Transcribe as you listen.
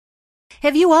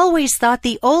Have you always thought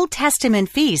the Old Testament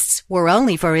feasts were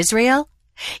only for Israel?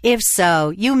 If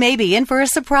so, you may be in for a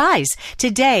surprise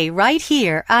today right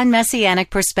here on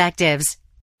Messianic Perspectives.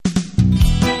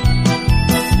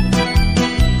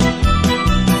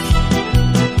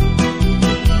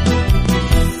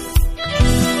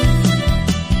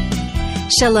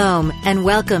 Shalom, and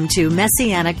welcome to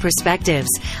Messianic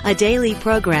Perspectives, a daily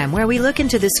program where we look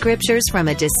into the scriptures from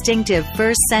a distinctive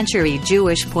first-century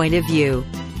Jewish point of view.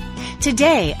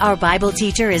 Today, our Bible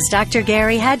teacher is Dr.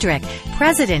 Gary Hedrick,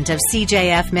 president of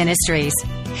CJF Ministries.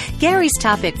 Gary's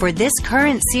topic for this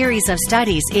current series of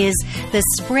studies is the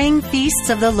Spring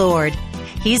Feasts of the Lord.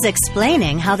 He's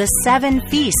explaining how the 7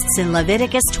 feasts in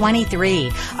Leviticus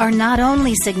 23 are not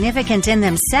only significant in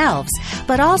themselves,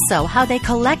 but also how they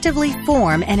collectively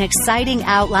form an exciting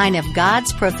outline of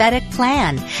God's prophetic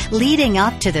plan leading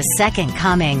up to the second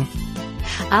coming.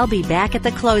 I'll be back at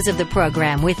the close of the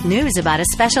program with news about a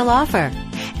special offer.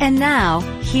 And now,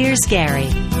 here's Gary.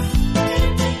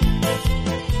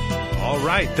 All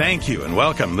right, thank you, and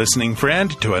welcome, listening friend,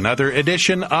 to another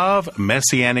edition of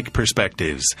Messianic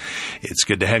Perspectives. It's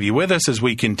good to have you with us as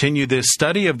we continue this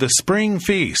study of the spring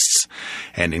feasts.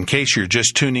 And in case you're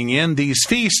just tuning in, these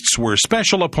feasts were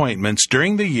special appointments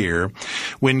during the year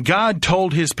when God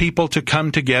told His people to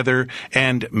come together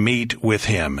and meet with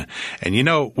Him. And you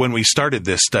know, when we started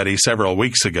this study several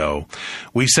weeks ago,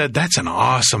 we said that's an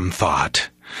awesome thought.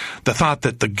 The thought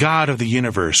that the God of the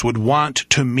universe would want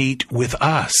to meet with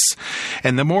us.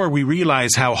 And the more we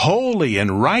realize how holy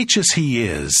and righteous He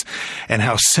is, and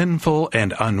how sinful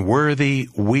and unworthy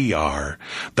we are,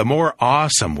 the more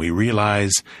awesome we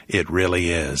realize it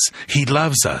really is. He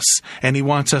loves us, and He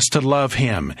wants us to love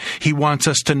Him. He wants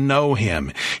us to know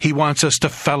Him. He wants us to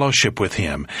fellowship with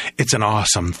Him. It's an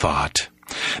awesome thought.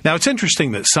 Now, it's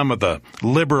interesting that some of the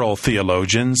liberal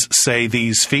theologians say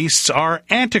these feasts are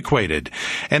antiquated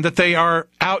and that they are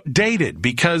outdated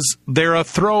because they're a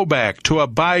throwback to a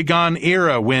bygone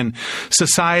era when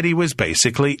society was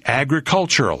basically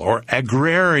agricultural or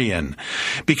agrarian,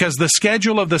 because the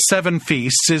schedule of the 7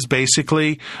 feasts is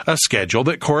basically a schedule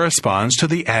that corresponds to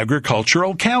the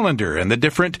agricultural calendar and the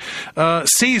different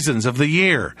seasons of the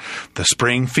year. The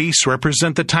spring feasts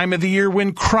represent the time of the year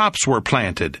when crops were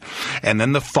planted, and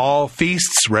then the fall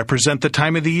feasts represent the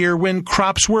time of the year when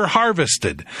crops were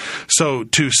harvested. So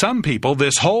to some people,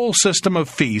 this whole system of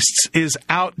feasts is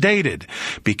outdated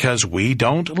because we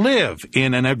don't live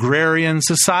in an agrarian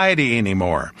society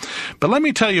anymore. But let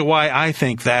me tell you why I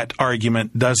think that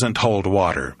argument doesn't hold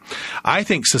water. I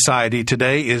think society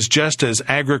today is just as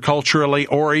agriculturally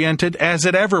oriented as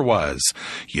it ever was.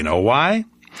 You know why?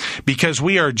 Because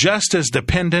we are just as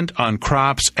dependent on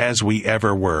crops as we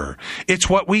ever were. It's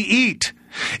what we eat.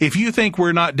 If you think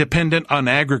we're not dependent on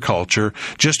agriculture,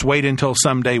 just wait until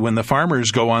someday when the farmers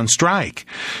go on strike.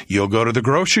 You'll go to the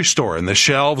grocery store and the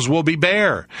shelves will be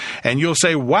bare. And you'll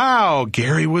say, wow,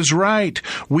 Gary was right.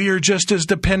 We are just as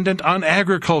dependent on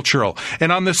agricultural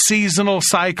and on the seasonal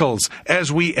cycles as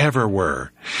we ever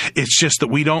were. It's just that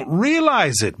we don't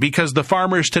realize it because the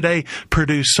farmers today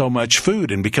produce so much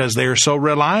food and because they are so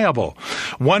reliable.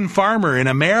 One farmer in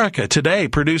America today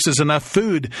produces enough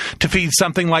food to feed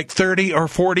something like 30 or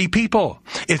 40 people.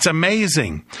 It's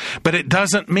amazing, but it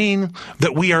doesn't mean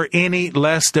that we are any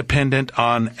less dependent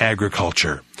on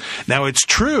agriculture. Now, it's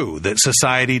true that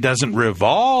society doesn't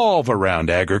revolve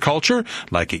around agriculture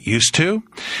like it used to,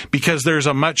 because there's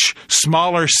a much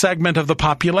smaller segment of the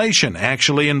population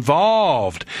actually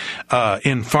involved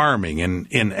in farming and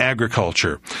in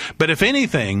agriculture. But if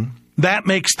anything, that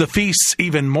makes the feasts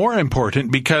even more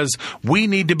important because we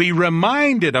need to be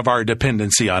reminded of our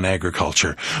dependency on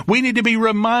agriculture. We need to be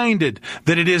reminded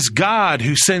that it is God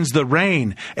who sends the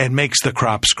rain and makes the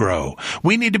crops grow.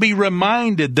 We need to be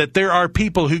reminded that there are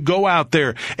people who go out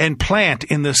there and plant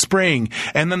in the spring,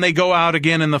 and then they go out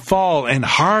again in the fall and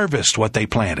harvest what they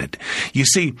planted. You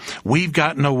see, we've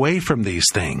gotten away from these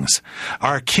things.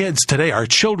 Our kids today, our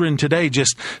children today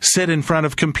just sit in front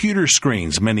of computer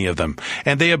screens, many of them,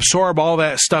 and they absorb all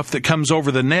that stuff that comes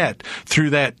over the net through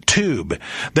that tube.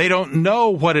 They don't know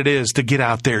what it is to get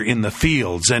out there in the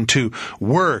fields and to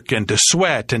work and to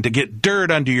sweat and to get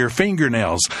dirt under your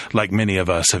fingernails like many of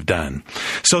us have done.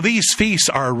 So these feasts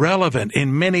are relevant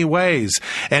in many ways,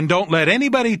 and don't let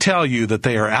anybody tell you that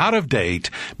they are out of date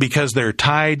because they're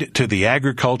tied to the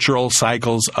agricultural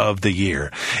cycles of the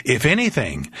year. If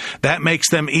anything, that makes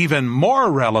them even more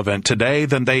relevant today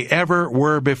than they ever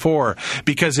were before,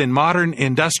 because in modern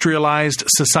industrial industrialized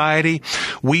society,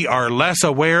 we are less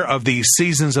aware of these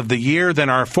seasons of the year than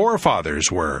our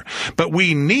forefathers were. But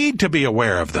we need to be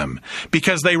aware of them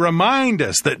because they remind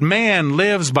us that man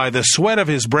lives by the sweat of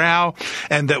his brow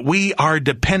and that we are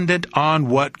dependent on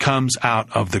what comes out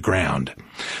of the ground.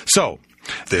 So,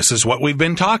 this is what we've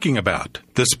been talking about,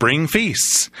 the spring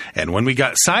feasts. And when we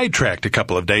got sidetracked a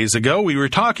couple of days ago, we were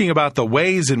talking about the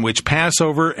ways in which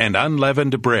Passover and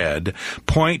unleavened bread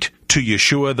point to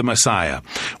Yeshua the Messiah.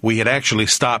 We had actually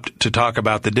stopped to talk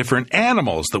about the different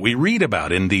animals that we read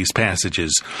about in these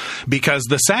passages, because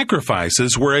the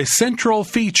sacrifices were a central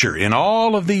feature in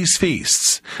all of these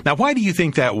feasts. Now, why do you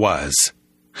think that was?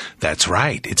 That's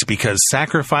right. It's because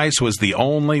sacrifice was the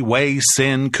only way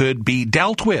sin could be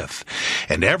dealt with.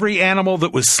 And every animal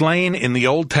that was slain in the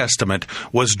Old Testament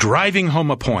was driving home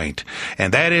a point,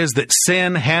 and that is that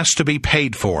sin has to be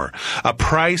paid for. A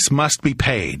price must be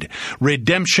paid.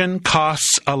 Redemption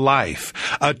costs a life.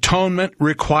 Atonement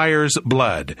requires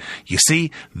blood. You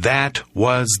see, that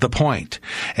was the point.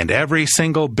 And every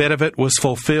single bit of it was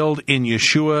fulfilled in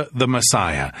Yeshua the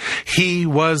Messiah. He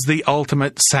was the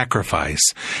ultimate sacrifice.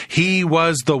 He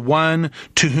was the one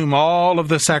to whom all of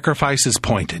the sacrifices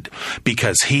pointed,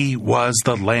 because he was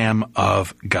the Lamb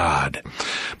of God.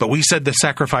 But we said the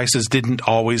sacrifices didn't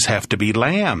always have to be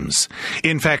lambs.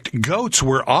 In fact, goats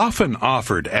were often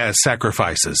offered as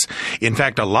sacrifices. In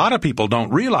fact, a lot of people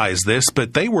don't realize this,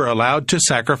 but they were allowed to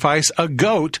sacrifice a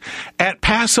goat at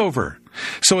Passover.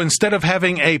 So instead of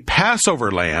having a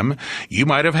Passover lamb, you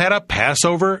might have had a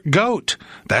Passover goat.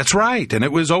 That's right, and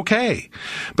it was okay.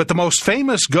 But the most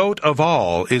famous goat of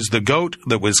all is the goat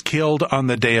that was killed on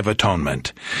the Day of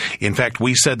Atonement. In fact,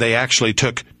 we said they actually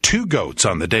took 2 goats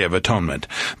on the Day of Atonement.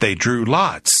 They drew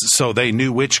lots, so they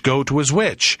knew which goat was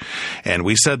which. And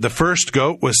we said the first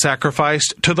goat was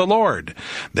sacrificed to the Lord.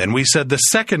 Then we said the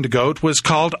second goat was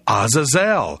called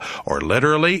Azazel, or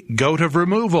literally, goat of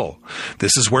removal.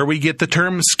 This is where we get the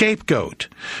term scapegoat.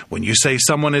 When you say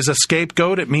someone is a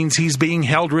scapegoat, it means he's being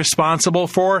held responsible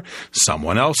for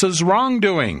someone else's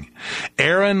wrongdoing.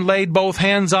 Aaron laid both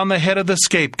hands on the head of the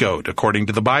scapegoat, according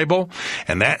to the Bible,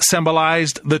 and that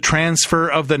symbolized the transfer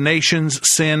of the nation's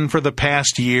sin for the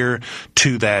past year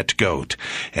to that goat.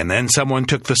 And then someone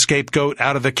took the scapegoat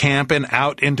out of the camp and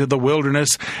out into the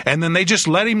wilderness, and then they just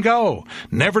let him go,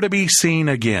 never to be seen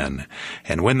again.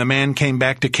 And when the man came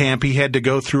back to camp, he had to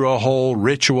go through a whole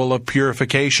ritual of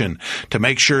purification to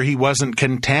make sure he wasn't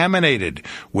contaminated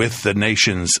with the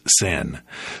nation's sin.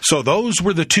 So those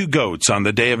were the 2 goats on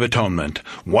the Day of Atonement.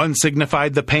 One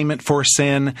signified the payment for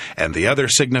sin, and the other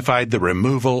signified the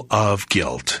removal of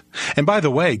guilt. And by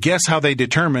the way, guess how they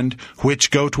determined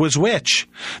which goat was which?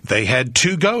 They had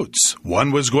 2 goats.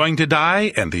 One was going to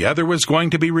die, and the other was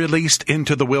going to be released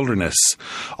into the wilderness.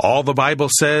 All the Bible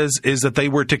says is that they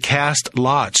were to cast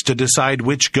lots to decide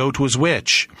which goat was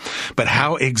which. But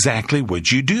how exactly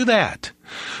would you do that?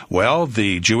 Well,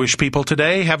 the Jewish people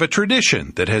today have a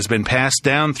tradition that has been passed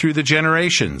down through the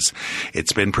generations.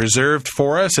 It's been preserved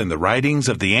for us in the writings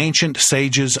of the ancient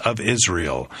sages of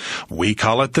Israel. We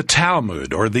call it the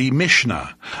Talmud or the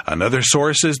Mishnah. Another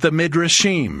source is the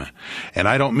Midrashim. And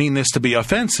I don't mean this to be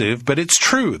offensive, but it's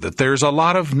true that there's a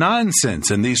lot of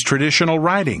nonsense in these traditional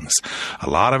writings. A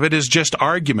lot of it is just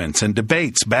arguments and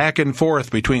debates back and forth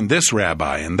between this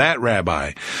rabbi and that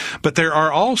rabbi. But there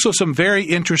are also some very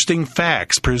interesting facts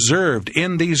preserved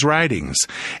in these writings.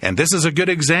 And this is a good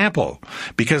example,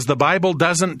 because the Bible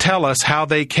doesn't tell us how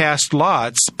they cast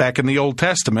lots back in the Old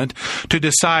Testament to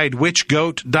decide which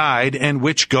goat died and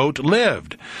which goat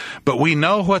lived. But we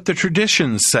know what the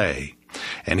traditions say.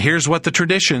 And here's what the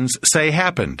traditions say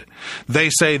happened. They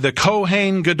say the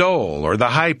Kohen Gadol, or the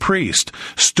high priest,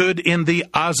 stood in the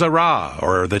Azarah,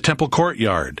 or the temple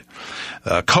courtyard.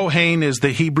 Kohen is the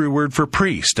Hebrew word for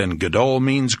priest, and Gadol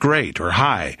means great or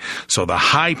high. So the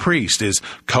high priest is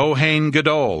Kohen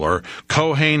Gadol, or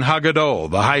Kohen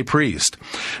Hagadol, the high priest.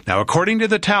 Now, according to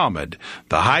the Talmud,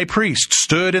 the high priest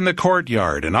stood in the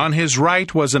courtyard, and on his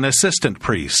right was an assistant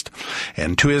priest.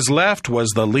 And to his left was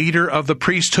the leader of the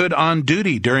priesthood on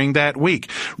duty during that week.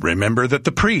 Remember that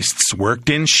the priests worked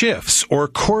in shifts or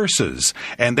courses,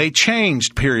 and they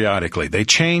changed periodically. They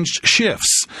changed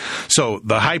shifts. So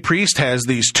the high priest has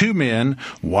these 2 men,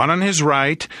 one on his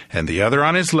right and the other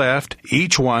on his left,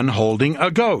 each one holding a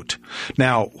goat.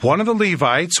 Now, one of the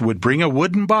Levites would bring a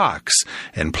wooden box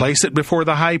and place it before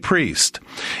the high priest.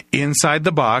 Inside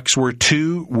the box were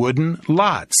 2 wooden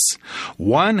lots.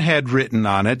 One had written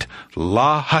on it,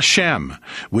 La Hashem,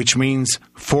 which means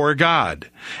for God.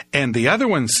 And the other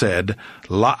one said,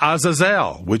 La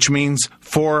Azazel, which means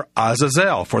for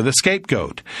Azazel, for the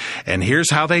scapegoat. And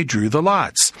here's how they drew the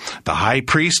lots. The high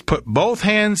priest put both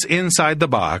hands inside the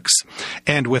box,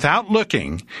 and without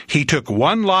looking, he took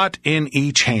one lot in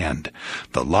each hand.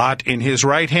 The lot in his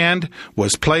right hand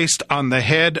was placed on the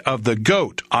head of the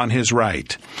goat on his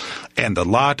right, and the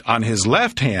lot on his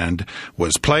left hand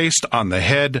was placed on the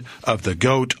head of the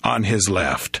goat on his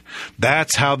left.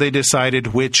 That's how they decided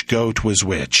which goat was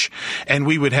which. And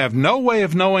we would have no way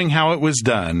of knowing how it was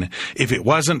done if it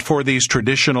wasn't for these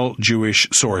traditional Jewish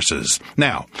sources.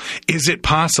 Now, is it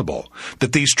possible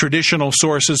that these traditional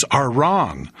sources are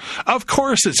wrong? Of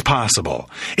course it's possible.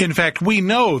 In fact, we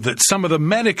know that some of the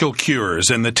medical cures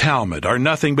in the Talmud are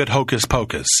nothing but hocus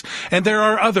pocus. And there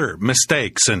are other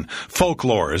mistakes and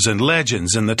folklores and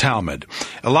legends in the Talmud.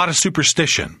 A lot of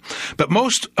superstition. But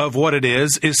most of what it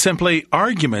is simply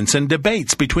arguments and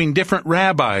debates between different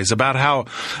rabbis about how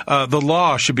the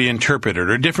law should be interpreted,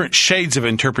 or different shades of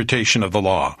interpretation of the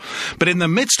law. But in the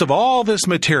midst of all this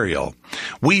material,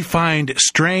 we find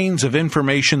strains of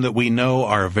information that we know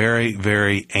are very,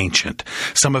 very ancient.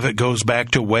 Some of it goes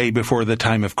back to way before the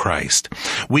time of Christ.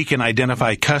 We can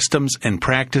identify customs and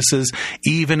practices,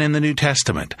 even in the New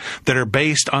Testament, that are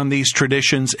based on these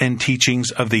traditions and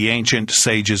teachings of the ancient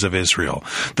sages of Israel.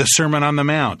 The Sermon on the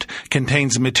Mount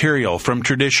contains material from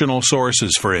traditional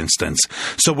sources, for instance.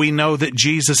 So we know that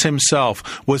Jesus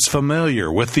himself was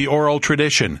familiar with the oral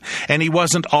tradition, and he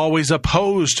wasn't always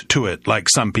opposed to it like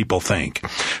some people think.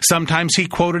 Sometimes he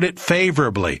quoted it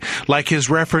favorably, like his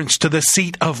reference to the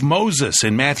seat of Moses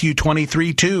in Matthew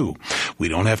 23:2. We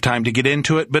don't have time to get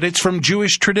into it, but it's from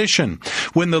Jewish tradition.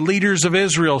 When the leaders of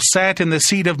Israel sat in the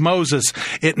seat of Moses,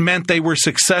 it meant they were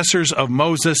successors of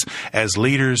Moses as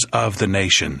leaders of the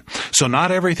nation. So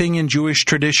not everything in Jewish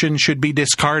tradition should be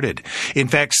discarded. In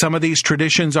fact, some of these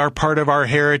traditions are part of our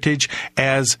heritage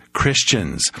as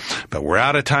Christians. But we're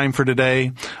out of time for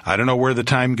today. I don't know where the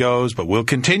time goes, but we'll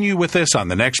continue with this on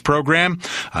the next program.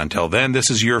 Until then, this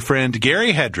is your friend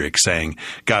Gary Hedrick saying,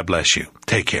 God bless you.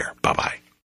 Take care. Bye-bye.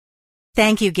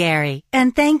 Thank you, Gary.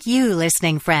 And thank you,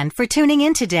 listening friend, for tuning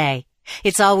in today.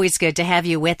 It's always good to have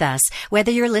you with us,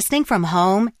 whether you're listening from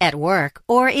home, at work,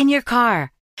 or in your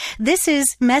car. This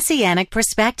is Messianic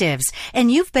Perspectives,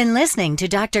 and you've been listening to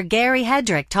Dr. Gary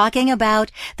Hedrick talking about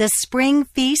the Spring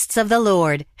Feasts of the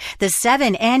Lord, the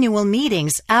 7 annual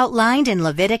meetings outlined in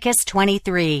Leviticus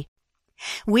 23.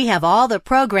 We have all the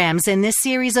programs in this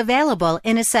series available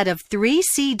in a set of 3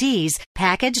 CDs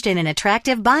packaged in an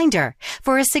attractive binder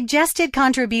for a suggested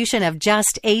contribution of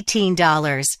just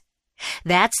 $18.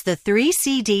 That's the 3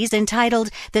 CDs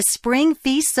entitled The Spring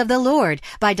Feasts of the Lord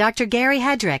by Dr. Gary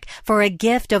Hedrick for a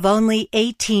gift of only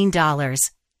 $18.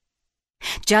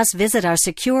 Just visit our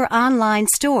secure online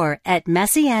store at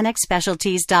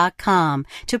MessianicSpecialties.com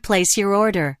to place your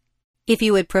order. If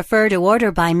you would prefer to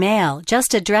order by mail,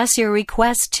 just address your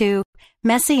request to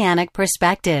Messianic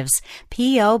Perspectives,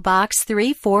 P.O. Box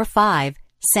 345,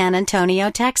 San Antonio,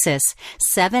 Texas,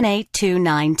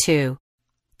 78292.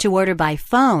 To order by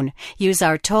phone, use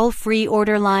our toll-free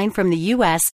order line from the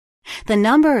U.S. The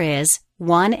number is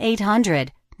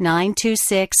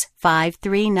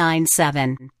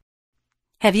 1-800-926-5397.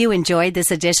 Have you enjoyed this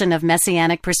edition of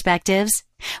Messianic Perspectives?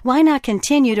 Why not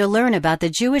continue to learn about the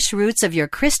Jewish roots of your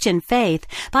Christian faith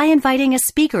by inviting a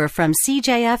speaker from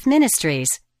CJF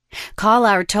Ministries? Call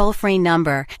our toll-free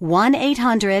number,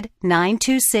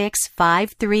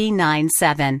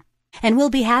 1-800-926-5397, and we'll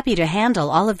be happy to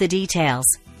handle all of the details.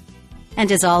 And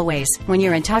as always, when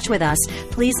you're in touch with us,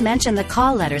 please mention the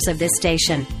call letters of this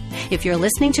station. If you're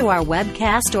listening to our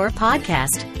webcast or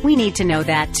podcast, we need to know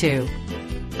that too.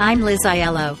 I'm Liz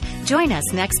Aiello. Join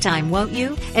us next time, won't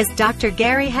you, as Dr.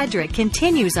 Gary Hedrick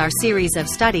continues our series of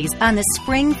studies on the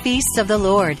Spring Feasts of the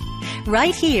Lord,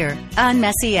 right here on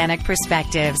Messianic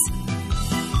Perspectives.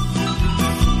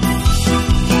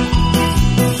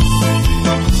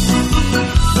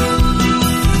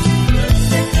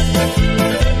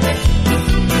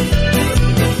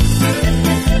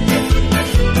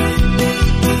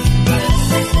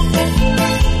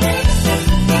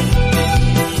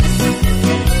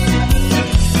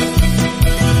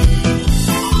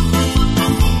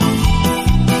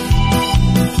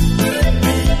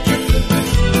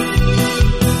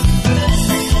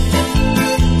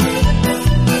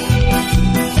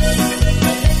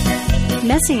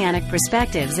 Messianic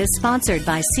Perspectives is sponsored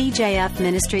by CJF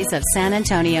Ministries of San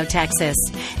Antonio, Texas,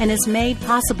 and is made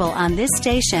possible on this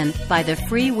station by the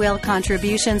free will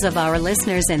contributions of our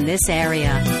listeners in this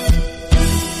area.